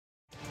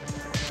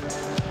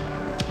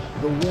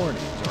The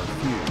warnings are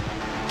few.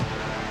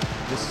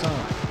 The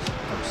signs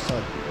are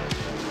sudden.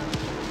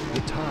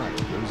 The tide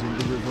goes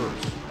into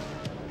reverse.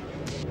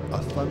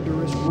 A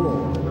thunderous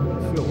roar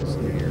fills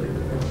the air.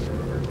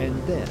 And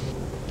then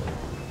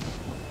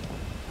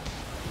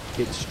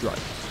it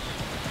strikes.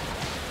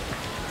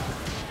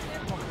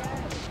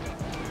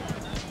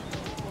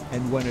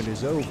 And when it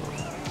is over,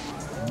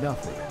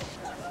 nothing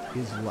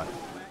is left.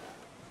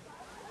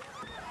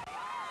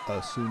 A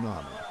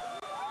tsunami.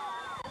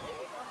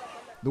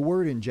 The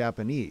word in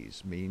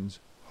Japanese means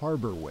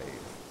harbor wave.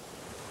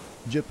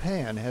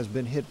 Japan has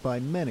been hit by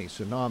many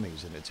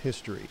tsunamis in its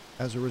history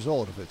as a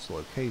result of its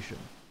location.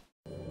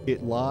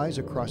 It lies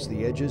across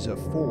the edges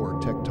of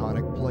 4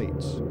 tectonic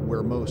plates,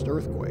 where most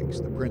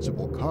earthquakes, the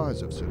principal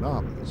cause of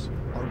tsunamis,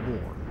 are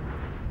born.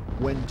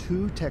 When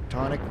 2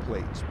 tectonic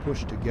plates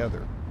push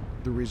together,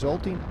 the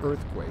resulting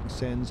earthquake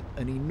sends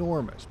an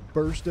enormous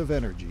burst of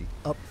energy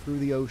up through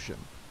the ocean,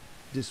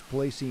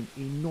 displacing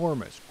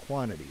enormous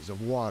quantities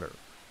of water.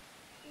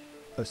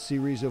 A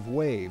series of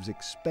waves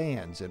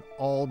expands in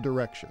all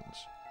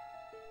directions.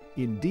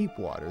 In deep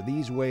water,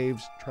 these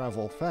waves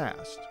travel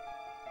fast,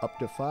 up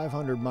to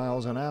 500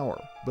 miles an hour,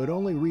 but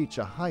only reach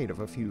a height of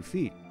a few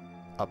feet.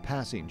 A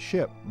passing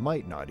ship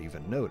might not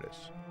even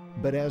notice.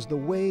 But as the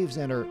waves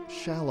enter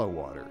shallow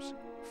waters,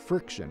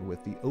 friction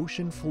with the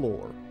ocean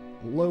floor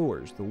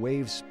lowers the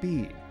wave's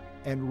speed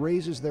and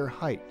raises their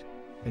height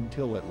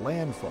until at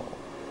landfall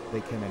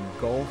they can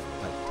engulf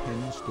a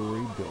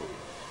 10-story building.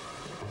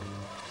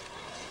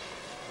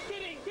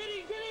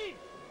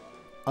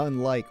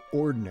 Unlike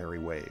ordinary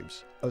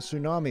waves, a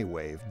tsunami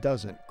wave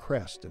doesn't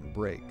crest and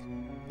break.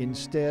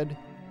 Instead,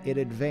 it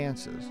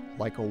advances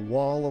like a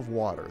wall of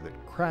water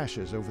that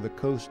crashes over the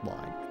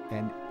coastline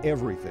and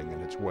everything in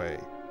its way,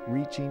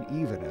 reaching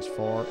even as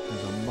far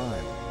as a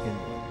mile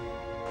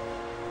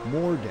inland.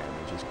 More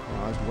damage is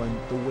caused when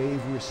the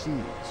wave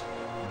recedes,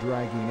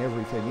 dragging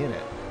everything in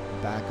it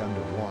back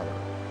underwater.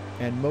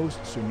 And most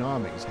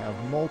tsunamis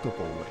have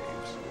multiple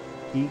waves,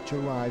 each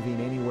arriving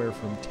anywhere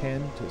from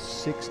 10 to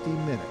 60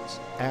 minutes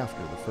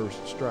after the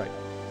first strike,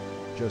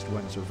 just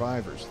when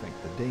survivors think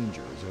the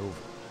danger is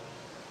over.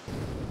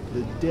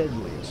 The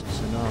deadliest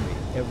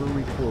tsunami ever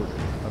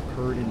recorded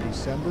occurred in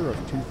December of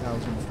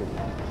 2004.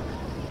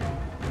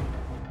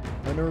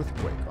 An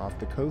earthquake off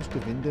the coast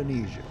of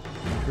Indonesia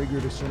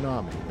triggered a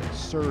tsunami that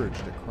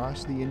surged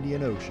across the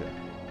Indian Ocean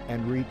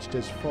and reached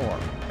as far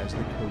as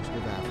the coast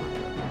of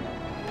Africa.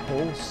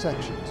 Whole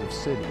sections of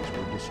cities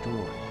were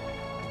destroyed.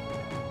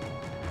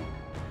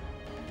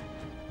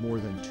 More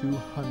than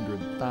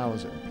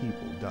 200,000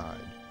 people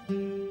died.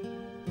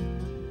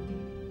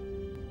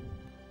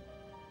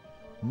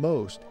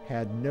 Most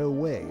had no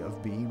way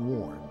of being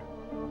warned.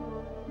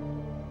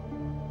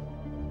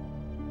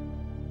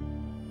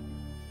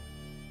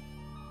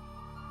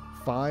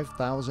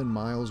 "5,000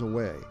 miles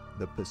away,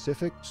 the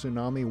Pacific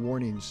Tsunami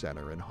Warning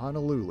Center in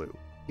Honolulu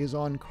is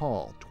on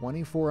call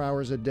 24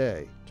 hours a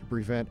day to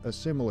prevent a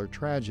similar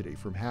tragedy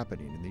from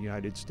happening in the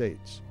United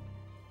States.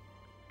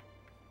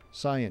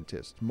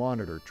 Scientists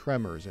monitor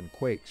tremors and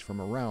quakes from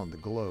around the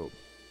globe.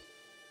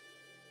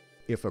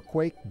 If a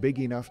quake big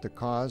enough to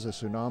cause a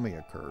tsunami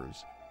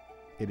occurs,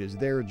 it is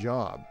their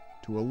job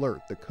to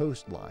alert the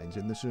coastlines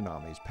in the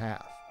tsunami's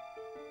path.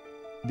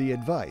 The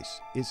advice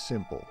is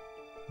simple.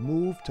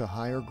 Move to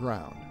higher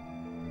ground,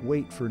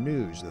 wait for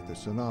news that the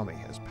tsunami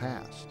has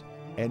passed,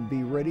 and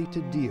be ready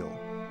to deal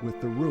with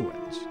the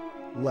ruins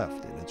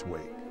left in its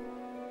wake.